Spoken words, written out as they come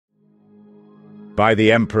By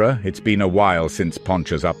the Emperor, it's been a while since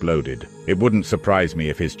Poncha's uploaded. It wouldn't surprise me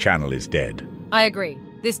if his channel is dead. I agree.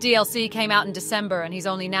 This DLC came out in December and he's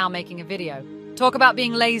only now making a video. Talk about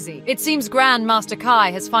being lazy. It seems Grand Master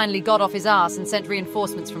Kai has finally got off his ass and sent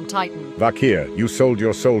reinforcements from Titan. Vakir, you sold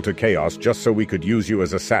your soul to Chaos just so we could use you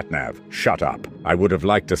as a satnav. Shut up. I would have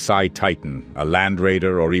liked a Psi Titan, a Land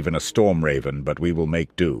Raider, or even a Storm Raven, but we will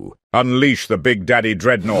make do. Unleash the Big Daddy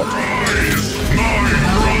Dreadnought!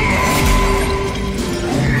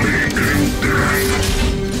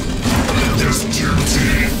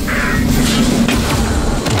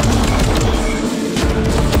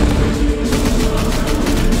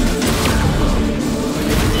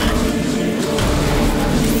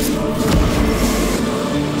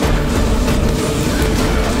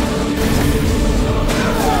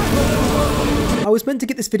 I was meant to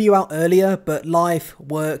get this video out earlier, but life,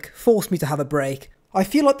 work, forced me to have a break. I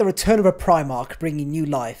feel like the return of a Primarch bringing new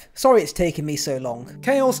life. Sorry it's taken me so long.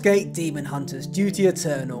 Chaos Gate Demon Hunters, Duty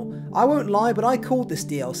Eternal. I won't lie, but I called this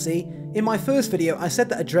DLC. In my first video, I said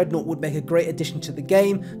that a Dreadnought would make a great addition to the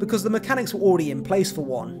game because the mechanics were already in place for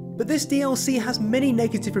one. But this DLC has many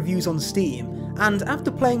negative reviews on Steam, and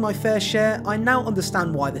after playing my fair share, I now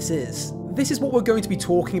understand why this is. This is what we're going to be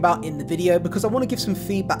talking about in the video because I want to give some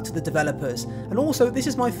feedback to the developers, and also this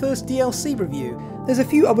is my first DLC review. There's a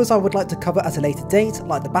few others I would like to cover at a later date,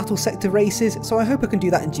 like the battle sector races, so I hope I can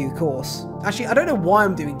do that in due course. Actually, I don't know why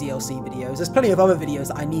I'm doing DLC videos, there's plenty of other videos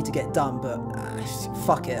that I need to get done, but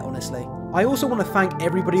fuck it, honestly. I also want to thank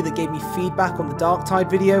everybody that gave me feedback on the Darktide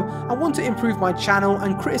video. I want to improve my channel,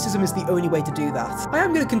 and criticism is the only way to do that. I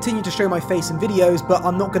am going to continue to show my face in videos, but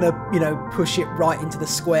I'm not going to, push it right into the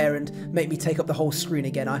square and make me take up the whole screen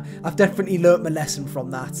again. I've definitely learnt my lesson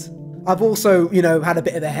from that. I've also, had a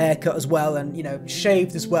bit of a haircut as well, and,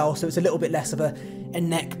 shaved as well, so it's a little bit less of a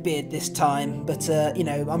neck beard this time, but,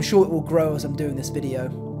 I'm sure it will grow as I'm doing this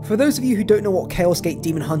video. For those of you who don't know what Chaos Gate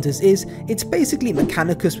Demon Hunters is, it's basically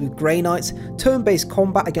Mechanicus with Grey Knights, turn-based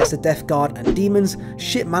combat against the Death Guard and demons,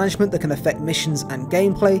 ship management that can affect missions and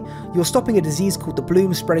gameplay, you're stopping a disease called the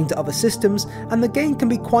Bloom spreading to other systems, and the game can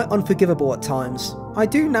be quite unforgivable at times. I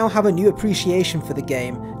do now have a new appreciation for the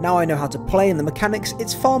game. Now I know how to play and the mechanics,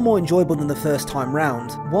 it's far more enjoyable than the first time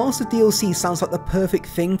round. Whilst the DLC sounds like the perfect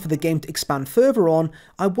thing for the game to expand further on,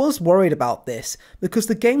 I was worried about this, because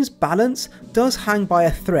the game's balance does hang by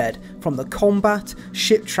a thread, from the combat,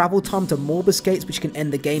 ship travel time to Morbus gates which can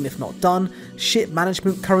end the game if not done, ship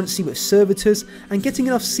management currency with servitors, and getting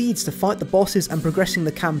enough seeds to fight the bosses and progressing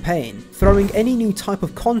the campaign. Throwing any new type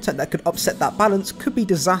of content that could upset that balance could be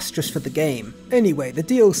disastrous for the game. Anyway, the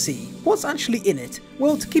DLC. What's actually in it?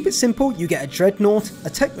 Well, to keep it simple, you get a Dreadnought, a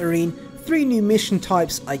Tech Marine, 3 new mission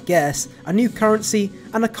types, I guess, a new currency,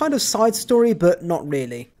 and a kind of side story, but not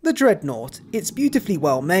really. The Dreadnought. It's beautifully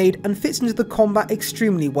well made and fits into the combat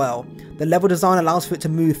extremely well. The level design allows for it to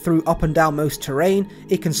move through up and down most terrain,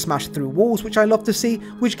 it can smash through walls, which I love to see,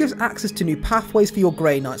 which gives access to new pathways for your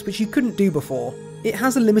Grey Knights, which you couldn't do before. It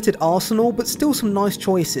has a limited arsenal, but still some nice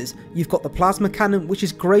choices. You've got the plasma cannon, which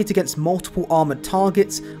is great against multiple armoured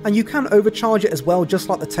targets, and you can overcharge it as well, just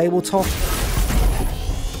like the tabletop.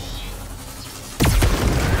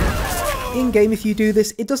 In-game, if you do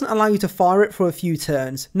this, it doesn't allow you to fire it for a few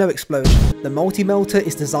turns, no explosion. The multi-melter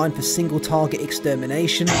is designed for single-target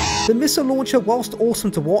extermination. The missile launcher, whilst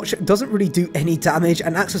awesome to watch, doesn't really do any damage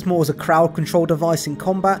and acts more as a crowd control device in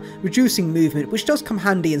combat, reducing movement, which does come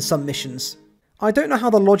handy in some missions. I don't know how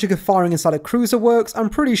the logic of firing inside a cruiser works, I'm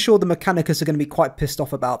pretty sure the Mechanicus are going to be quite pissed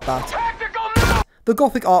off about that. The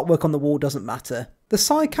gothic artwork on the wall doesn't matter. The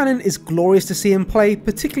Psi Cannon is glorious to see in play,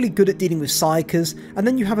 particularly good at dealing with Psykers, and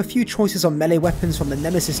then you have a few choices on melee weapons from the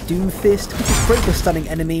Nemesis Doom Fist, which is great for stunning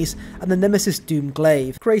enemies, and the Nemesis Doom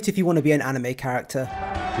Glaive, great if you want to be an anime character.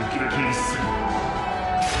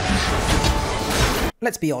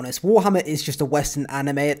 Let's be honest, Warhammer is just a Western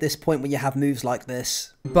anime at this point when you have moves like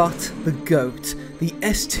this. But the GOAT, the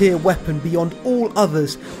S-tier weapon beyond all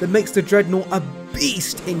others that makes the Dreadnought a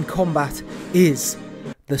beast in combat, is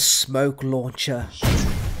the Smoke Launcher.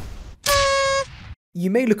 You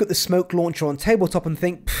may look at the Smoke Launcher on tabletop and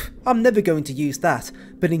think, I'm never going to use that,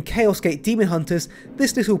 but in Chaos Gate Demon Hunters,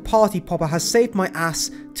 this little party popper has saved my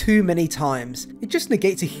ass too many times. It just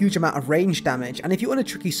negates a huge amount of range damage, and if you're in a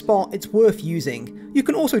tricky spot, it's worth using. You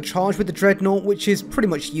can also charge with the Dreadnought, which is pretty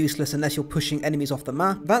much useless unless you're pushing enemies off the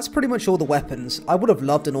map. That's pretty much all the weapons. I would have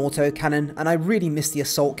loved an auto cannon, and I really miss the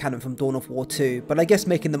assault cannon from Dawn of War 2, but I guess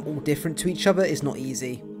making them all different to each other is not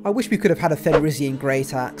easy. I wish we could have had a Fenrisian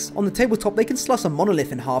Great Axe. On the tabletop, they can slice a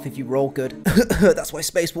monolith in half if you roll good. That's why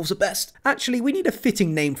Space Wolves are best. Actually, we need a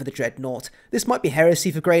fitting name for the Dreadnought. This might be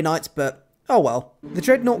heresy for Grey Knights, but Oh well. The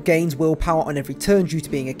Dreadnought gains willpower on every turn due to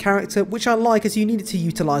being a character, which I like as you need it to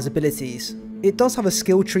utilise abilities. It does have a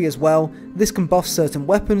skill tree as well. This can buff certain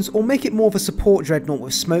weapons or make it more of a support Dreadnought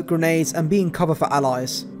with smoke grenades and being cover for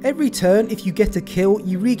allies. Every turn, if you get a kill,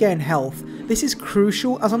 you regain health. This is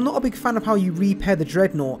crucial as I'm not a big fan of how you repair the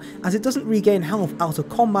Dreadnought, as it doesn't regain health out of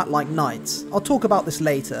combat like Knights. I'll talk about this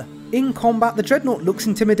later. In combat, the Dreadnought looks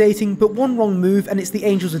intimidating, but one wrong move and it's the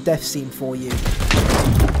Angels of Death scene for you.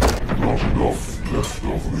 Not enough left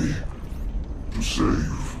of me to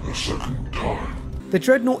save a second time. The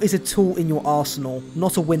Dreadnought is a tool in your arsenal,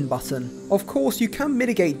 not a win button. Of course, you can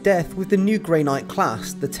mitigate death with the new Grey Knight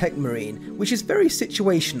class, the Tech Marine, which is very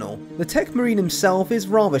situational. The Tech Marine himself is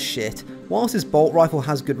rather shit. Whilst his bolt rifle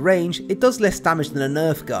has good range, it does less damage than a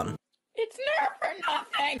Nerf gun. It's Nerf for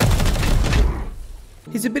nothing!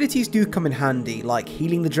 His abilities do come in handy, like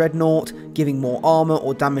healing the Dreadnought, giving more armour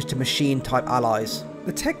or damage to machine type allies.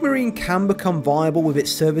 The Tech Marine can become viable with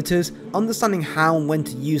its servitors. Understanding how and when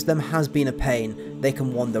to use them has been a pain. They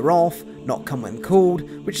can wander off, not come when called,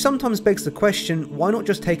 which sometimes begs the question, why not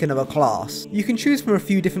just take another class? You can choose from a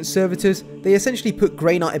few different servitors. They essentially put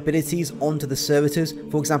Grey Knight abilities onto the servitors.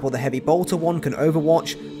 For example, the Heavy Bolter one can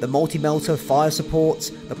Overwatch, the Multi-Melter fire supports,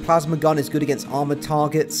 the Plasma Gun is good against armoured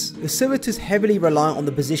targets. The servitors heavily rely on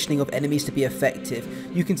the positioning of enemies to be effective.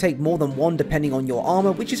 You can take more than one depending on your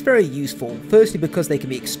armour, which is very useful, firstly because they can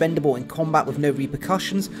be expendable in combat with no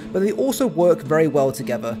repercussions, but they also work very well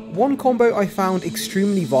together. One combo I found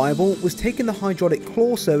extremely viable was taking the Hydraulic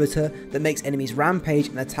Claw servitor that makes enemies rampage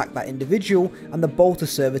and attack that individual, and the Bolter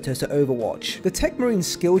servitor to Overwatch. The Tech Marine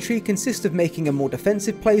skill tree consists of making a more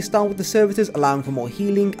defensive playstyle with the servitors allowing for more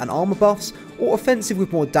healing and armor buffs, or offensive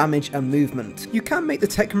with more damage and movement. You can make the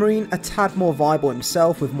Tech Marine a tad more viable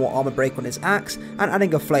himself with more armor break on his axe and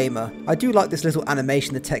adding a flamer. I do like this little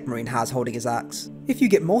animation the Tech Marine has holding his axe. If you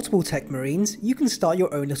get multiple Tech Marines, you can start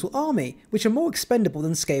your own little army, which are more expendable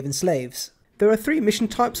than Skaven slaves. There are 3 mission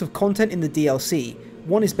types of content in the DLC.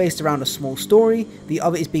 One is based around a small story, the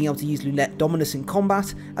other is being able to use Lunette Dominus in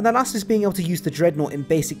combat, and the last is being able to use the Dreadnought in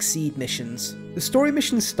basic seed missions. The story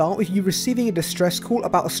missions start with you receiving a distress call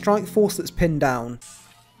about a strike force that's pinned down.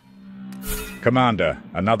 Commander,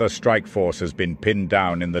 another strike force has been pinned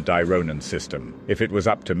down in the Daemonon system. If it was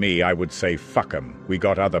up to me, I would say fuck 'em. We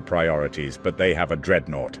got other priorities, but they have a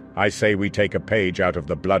Dreadnought. I say we take a page out of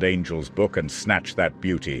the Blood Angels book and snatch that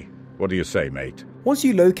beauty. What do you say, mate? Once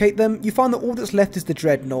you locate them, you find that all that's left is the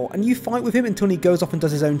Dreadnought, and you fight with him until he goes off and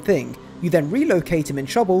does his own thing. You then relocate him in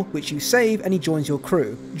trouble, which you save, and he joins your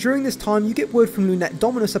crew. During this time, you get word from Lunette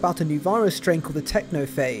Dominus about a new virus strain called the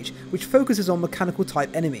Technophage, which focuses on mechanical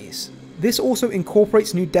type enemies. This also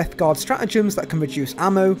incorporates new Death Guard stratagems that can reduce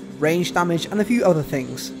ammo, range damage, and a few other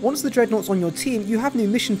things. Once the Dreadnought's on your team, you have new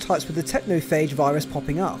mission types with the Technophage virus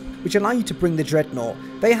popping up, which allow you to bring the Dreadnought.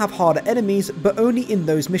 They have harder enemies, but only in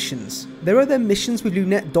those missions. There are then missions with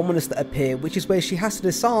Lunette Dominus that appear, which is where she has to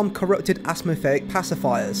disarm corrupted atmospheric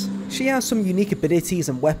pacifiers. She has some unique abilities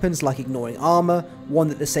and weapons like ignoring armor, one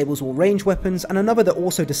that disables all range weapons, and another that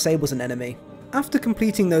also disables an enemy. After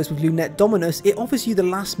completing those with Lunette Dominus, it offers you the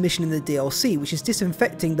last mission in the DLC, which is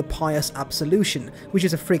disinfecting the Pious Absolution, which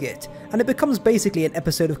is a frigate, and it becomes basically an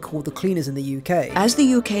episode of Called the Cleaners in the UK. As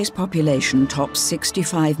the UK's population tops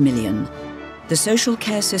 65 million, the social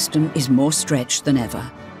care system is more stretched than ever,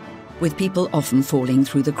 with people often falling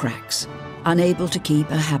through the cracks, unable to keep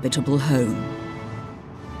a habitable home.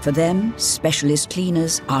 For them, specialist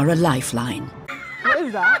cleaners are a lifeline. What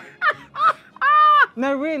is that?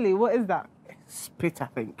 No, really, what is that? Spit, I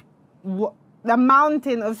think. What? The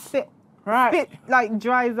mountain of spit. Right. Spit like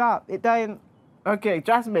dries up. It don't. Okay,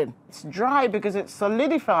 Jasmine. It's dry because it's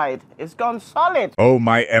solidified. It's gone solid. Oh,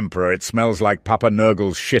 my Emperor, it smells like Papa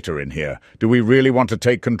Nurgle's shitter in here. Do we really want to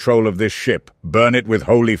take control of this ship? Burn it with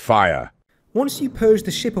holy fire. Once you purge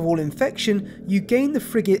the ship of all infection, you gain the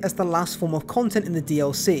frigate as the last form of content in the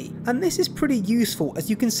DLC, and this is pretty useful as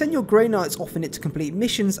you can send your Grey Knights off in it to complete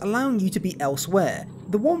missions allowing you to be elsewhere.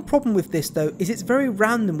 The one problem with this though is it's very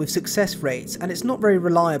random with success rates and it's not very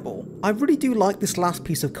reliable. I really do like this last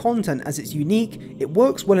piece of content as it's unique, it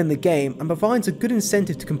works well in the game and provides a good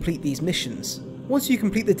incentive to complete these missions. Once you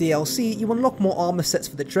complete the DLC, you unlock more armor sets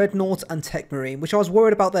for the Dreadnought and Tech Marine, which I was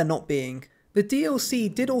worried about there not being. The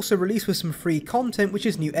DLC did also release with some free content, which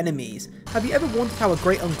is new enemies. Have you ever wondered how a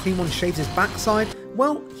Great Unclean One shaves his backside?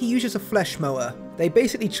 Well, he uses a flesh mower. They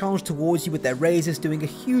basically charge towards you with their razors, doing a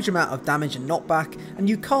huge amount of damage and knockback, and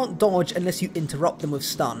you can't dodge unless you interrupt them with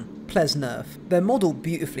stun. Ples nerf. They're modelled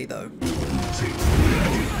beautifully though.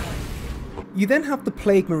 You then have the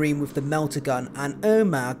Plague Marine with the Melter Gun, and oh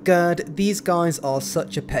my god, these guys are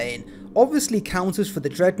such a pain. Obviously counters for the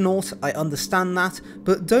Dreadnought, I understand that,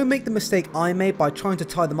 but don't make the mistake I made by trying to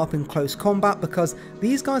tie them up in close combat, because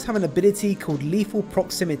these guys have an ability called lethal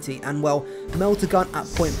proximity, and well, melt a gun at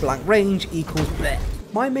point blank range equals bleh.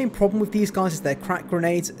 My main problem with these guys is their crack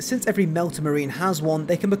grenades. Since every Melter Marine has one,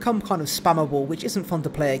 they can become kind of spammable, which isn't fun to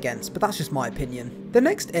play against, but that's just my opinion. The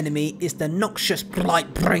next enemy is the Noxious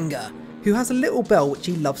Blightbringer, who has a little bell which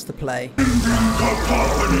he loves to play.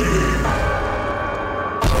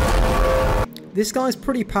 This guy's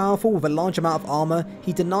pretty powerful with a large amount of armor,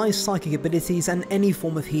 he denies psychic abilities and any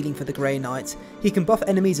form of healing for the Grey Knight. He can buff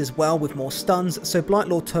enemies as well with more stuns, so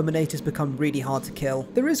Blightlord Terminators become really hard to kill.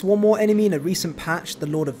 There is one more enemy in a recent patch, the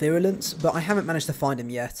Lord of Virulence, but I haven't managed to find him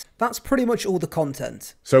yet. That's pretty much all the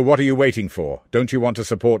content. So what are you waiting for? Don't you want to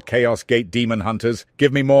support Chaos Gate Demon Hunters?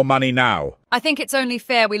 Give me more money now. I think it's only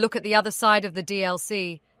fair we look at the other side of the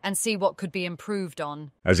DLC and see what could be improved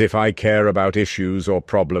on. As if I care about issues or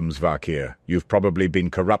problems, Vakir. You've probably been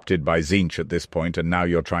corrupted by Tzeentch at this point, and now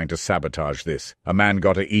you're trying to sabotage this. A man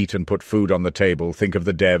gotta eat and put food on the table. Think of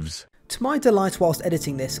the devs. To my delight whilst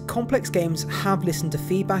editing this, Complex Games have listened to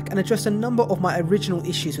feedback and addressed a number of my original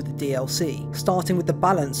issues with the DLC, starting with the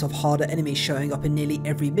balance of harder enemies showing up in nearly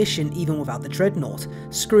every mission even without the Dreadnought,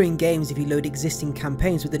 screwing games if you load existing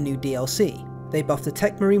campaigns with the new DLC. They buffed the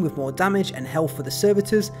Tech Marine with more damage and health for the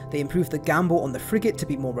servitors, they improved the gamble on the frigate to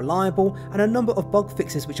be more reliable, and a number of bug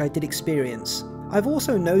fixes which I did experience. I've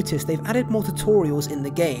also noticed they've added more tutorials in the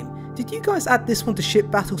game. Did you guys add this one to ship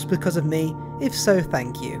battles because of me? If so,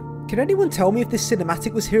 thank you. Can anyone tell me if this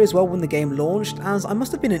cinematic was here as well when the game launched, as I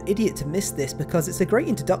must have been an idiot to miss this because it's a great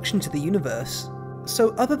introduction to the universe.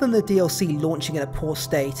 So other than the DLC launching in a poor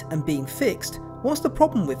state and being fixed, what's the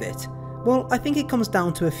problem with it? Well, I think it comes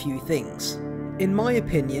down to a few things. In my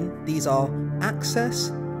opinion, these are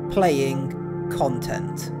access, playing,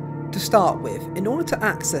 content. To start with, in order to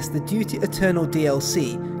access the Duty Eternal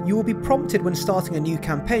DLC, you will be prompted when starting a new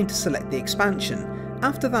campaign to select the expansion.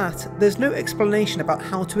 After that, there's no explanation about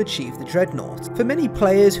how to achieve the Dreadnought. For many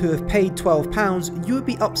players who have paid £12, you would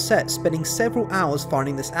be upset spending several hours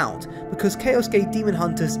finding this out, because Chaos Gate Demon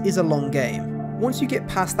Hunters is a long game. Once you get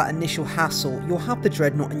past that initial hassle, you'll have the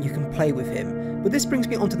Dreadnought and you can play with him. But this brings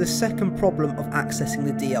me onto the second problem of accessing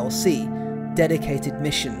the DLC, dedicated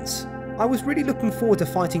missions. I was really looking forward to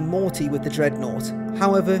fighting Morty with the Dreadnought,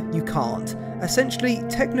 however you can't. Essentially,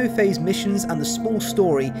 Technophase missions and the small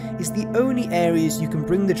story is the only areas you can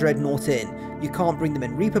bring the Dreadnought in. You can't bring them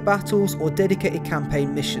in Reaper battles or dedicated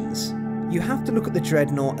campaign missions. You have to look at the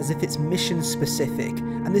Dreadnought as if it's mission specific,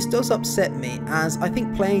 and this does upset me as I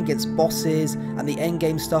think playing against bosses and the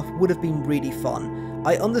endgame stuff would have been really fun.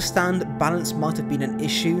 I understand balance might have been an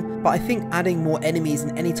issue, but I think adding more enemies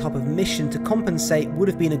in any type of mission to compensate would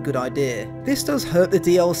have been a good idea. This does hurt the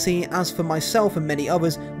DLC, as for myself and many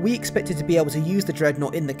others, we expected to be able to use the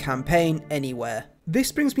Dreadnought in the campaign anywhere.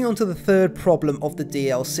 This brings me on to the third problem of the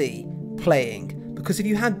DLC, playing. Because if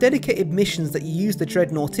you had dedicated missions that you use the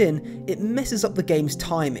Dreadnought in, it messes up the game's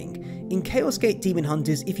timing. In Chaos Gate Demon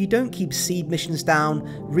Hunters, if you don't keep seed missions down,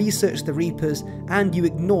 research the Reapers, and you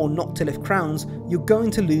ignore Not to Lift Crowns, you're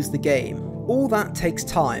going to lose the game. All that takes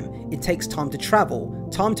time. It takes time to travel,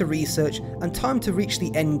 time to research, and time to reach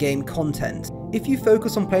the endgame content. If you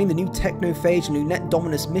focus on playing the new Technophage and Lunette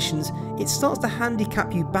Dominus missions, it starts to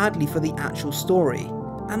handicap you badly for the actual story.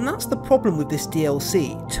 And that's the problem with this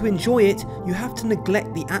DLC. To enjoy it, you have to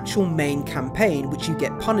neglect the actual main campaign, which you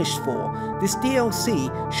get punished for. This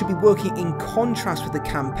DLC should be working in contrast with the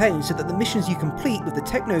campaign so that the missions you complete with the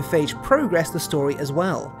Technophage progress the story as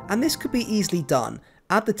well. And this could be easily done.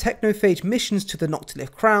 Add the Technophage missions to the Not to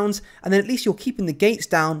Lift Crowns, and then at least you're keeping the gates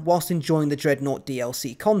down whilst enjoying the Dreadnought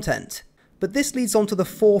DLC content. But this leads on to the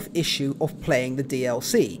fourth issue of playing the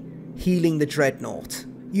DLC, healing the Dreadnought.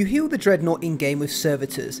 You heal the Dreadnought in-game with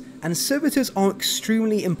servitors, and servitors are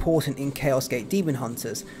extremely important in Chaos Gate Demon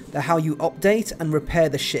Hunters. They're how you update and repair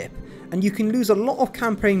the ship, and you can lose a lot of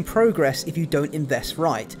campaign progress if you don't invest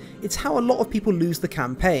right. It's how a lot of people lose the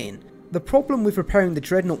campaign. The problem with repairing the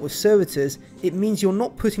Dreadnought with servitors, it means you're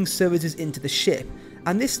not putting servitors into the ship,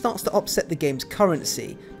 and this starts to upset the game's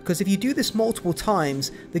currency, because if you do this multiple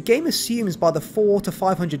times, the game assumes by the 400 to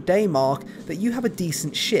 500 day mark that you have a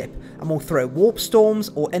decent ship, and will throw warp storms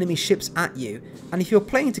or enemy ships at you, and if you're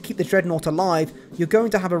playing to keep the Dreadnought alive, you're going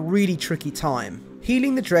to have a really tricky time.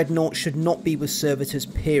 Healing the Dreadnought should not be with servitors,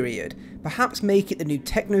 period. Perhaps make it the new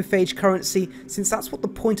Technophage currency, since that's what the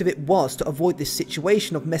point of it was, to avoid this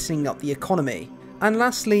situation of messing up the economy. And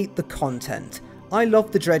lastly, the content. I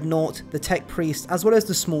love the Dreadnought, the Tech Priest, as well as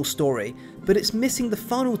the small story, but it's missing the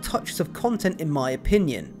final touches of content in my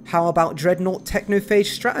opinion. How about Dreadnought Technophage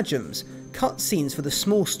stratagems? cutscenes for the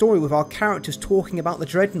small story with our characters talking about the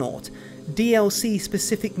Dreadnought, DLC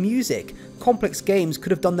specific music. Complex games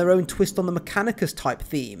could have done their own twist on the Mechanicus type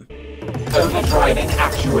theme. Overdriving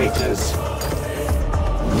actuators.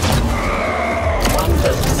 One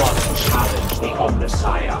does not challenge the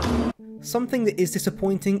Omnissiah. Something that is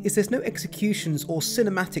disappointing is there's no executions or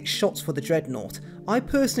cinematic shots for the Dreadnought. I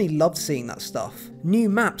personally loved seeing that stuff. New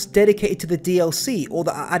maps dedicated to the DLC or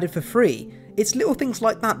that are added for free. It's little things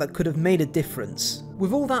like that that could have made a difference.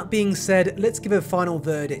 With all that being said, let's give a final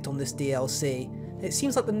verdict on this DLC. It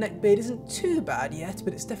seems like the neckbeard isn't too bad yet,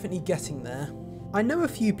 but it's definitely getting there. I know a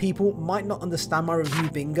few people might not understand my review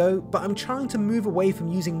bingo, but I'm trying to move away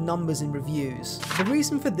from using numbers in reviews. The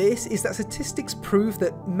reason for this is that statistics prove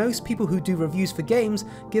that most people who do reviews for games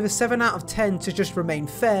give a 7 out of 10 to just remain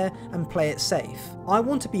fair and play it safe. I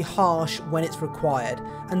want to be harsh when it's required,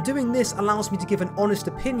 and doing this allows me to give an honest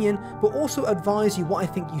opinion, but also advise you what I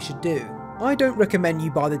think you should do. I don't recommend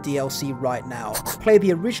you buy the DLC right now. Play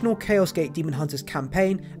the original Chaos Gate Demon Hunters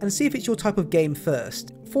campaign and see if it's your type of game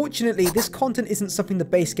first. Fortunately, this content isn't something the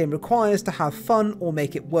base game requires to have fun or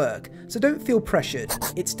make it work, so don't feel pressured.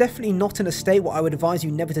 It's definitely not in a state where I would advise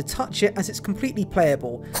you never to touch it, as it's completely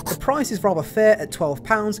playable. The price is rather fair at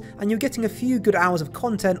 £12 and you're getting a few good hours of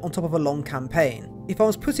content on top of a long campaign. If I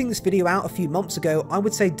was putting this video out a few months ago, I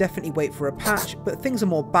would say definitely wait for a patch, but things are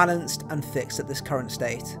more balanced and fixed at this current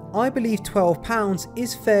state. I believe £12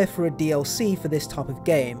 is fair for a DLC for this type of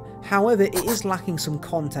game. However, it is lacking some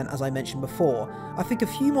content, as I mentioned before. I think a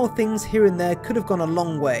few more things here and there could have gone a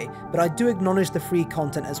long way, but I do acknowledge the free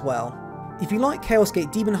content as well. If you like Chaos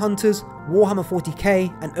Gate Demon Hunters, Warhammer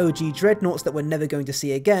 40k and OG Dreadnoughts that we're never going to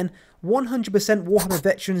see again, 100% Warhammer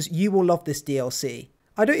veterans, you will love this DLC.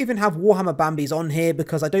 I don't even have Warhammer Bambis on here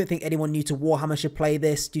because I don't think anyone new to Warhammer should play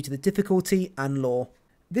this due to the difficulty and lore.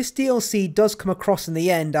 This DLC does come across in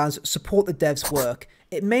the end as support the devs' work.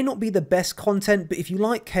 It may not be the best content, but if you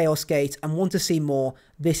like Chaos Gate and want to see more,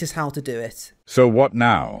 this is how to do it. So what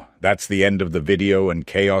now? That's the end of the video and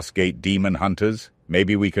Chaos Gate Demon Hunters?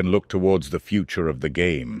 Maybe we can look towards the future of the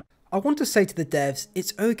game. I want to say to the devs,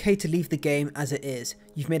 it's okay to leave the game as it is.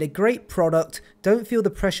 You've made a great product, don't feel the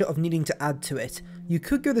pressure of needing to add to it. You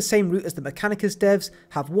could go the same route as the Mechanicus devs,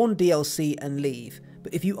 have one DLC and leave.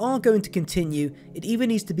 But if you are going to continue, it either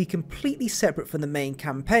needs to be completely separate from the main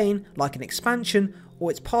campaign, like an expansion, or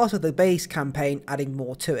it's part of the base campaign adding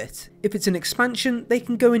more to it. If it's an expansion, they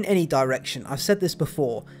can go in any direction, I've said this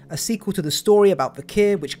before. A sequel to the story about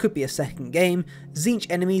Vakir, which could be a second game, Tzeentch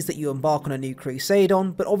enemies that you embark on a new crusade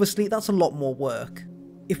on, but obviously that's a lot more work.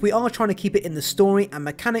 If we are trying to keep it in the story and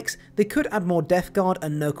mechanics, they could add more Death Guard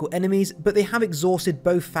and Nurgle enemies, but they have exhausted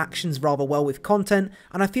both factions rather well with content,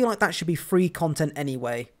 and I feel like that should be free content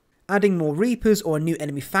anyway. Adding more Reapers or a new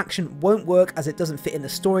enemy faction won't work as it doesn't fit in the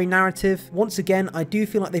story narrative. Once again, I do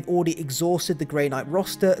feel like they've already exhausted the Grey Knight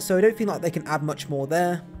roster, so I don't feel like they can add much more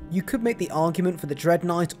there. You could make the argument for the Dread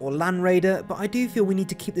Knight or Land Raider, but I do feel we need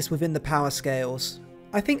to keep this within the power scales.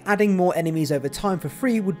 I think adding more enemies over time for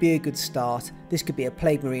free would be a good start. This could be a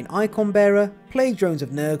Plague Marine Icon Bearer, Plague Drones of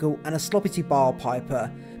Nurgle, and a Sloppity Bile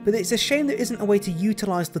Piper. But it's a shame there isn't a way to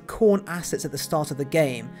utilise the Khorne assets at the start of the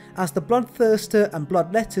game, as the Bloodthirster and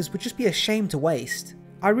Bloodletters would just be a shame to waste.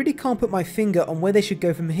 I really can't put my finger on where they should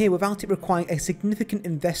go from here without it requiring a significant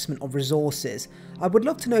investment of resources. I would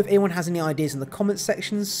love to know if anyone has any ideas in the comments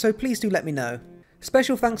sections, so please do let me know.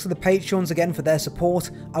 Special thanks to the Patreons again for their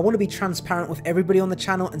support. I want to be transparent with everybody on the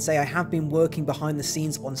channel and say I have been working behind the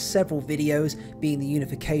scenes on several videos, being the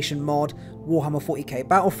Unification mod, Warhammer 40k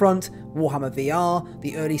Battlefront, Warhammer VR,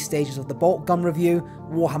 the early stages of the Bolt Gun review,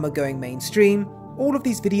 Warhammer going mainstream. All of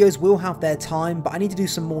these videos will have their time, but I need to do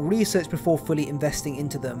some more research before fully investing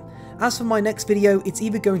into them. As for my next video, it's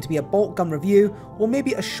either going to be a Bolt Gun review, or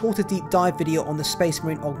maybe a shorter deep dive video on the Space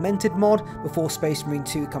Marine Augmented mod before Space Marine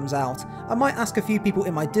 2 comes out. I might ask a few people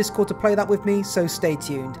in my Discord to play that with me, so stay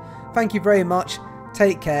tuned. Thank you very much,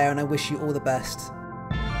 take care, and I wish you all the best.